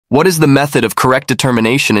What is the method of correct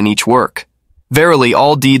determination in each work? Verily,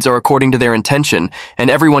 all deeds are according to their intention, and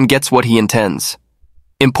everyone gets what he intends.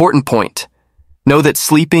 Important point. Know that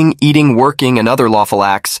sleeping, eating, working, and other lawful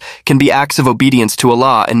acts can be acts of obedience to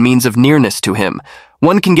Allah and means of nearness to Him.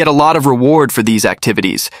 One can get a lot of reward for these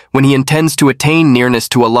activities when he intends to attain nearness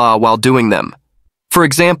to Allah while doing them. For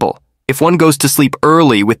example, if one goes to sleep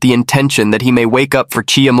early with the intention that he may wake up for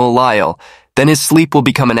Qiyamul Lail, then his sleep will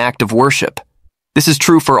become an act of worship. This is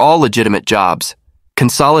true for all legitimate jobs.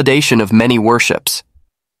 Consolidation of many worships.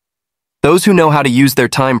 Those who know how to use their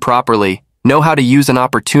time properly know how to use an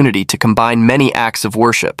opportunity to combine many acts of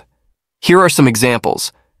worship. Here are some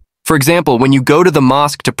examples. For example, when you go to the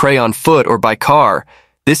mosque to pray on foot or by car,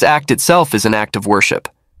 this act itself is an act of worship.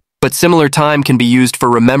 But similar time can be used for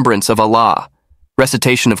remembrance of Allah,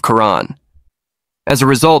 recitation of Quran. As a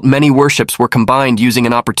result, many worships were combined using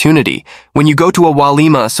an opportunity. When you go to a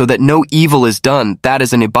Walima so that no evil is done, that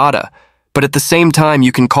is an Ibadah. But at the same time,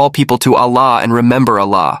 you can call people to Allah and remember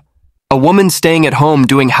Allah. A woman staying at home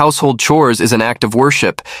doing household chores is an act of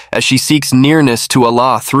worship, as she seeks nearness to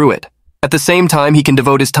Allah through it. At the same time, he can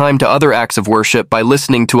devote his time to other acts of worship by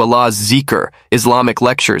listening to Allah's zikr, Islamic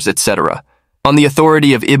lectures, etc. On the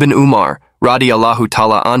authority of Ibn Umar, radiyallahu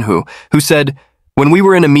ta'ala anhu, who said, "When we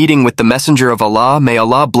were in a meeting with the Messenger of Allah, may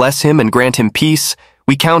Allah bless him and grant him peace,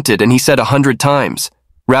 we counted and he said 100 times,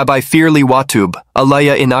 Rabbi Firli Watub,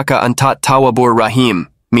 Alaya inaka antat tawabur rahim,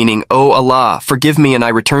 meaning, O Allah, forgive me and I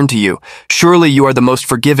return to you. Surely you are the most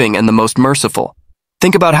forgiving and the most merciful."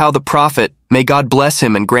 Think about how the Prophet, may God bless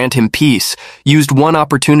him and grant him peace, used one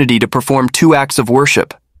opportunity to perform two acts of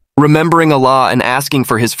worship, remembering Allah and asking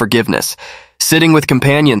for his forgiveness, sitting with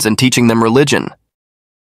companions and teaching them religion,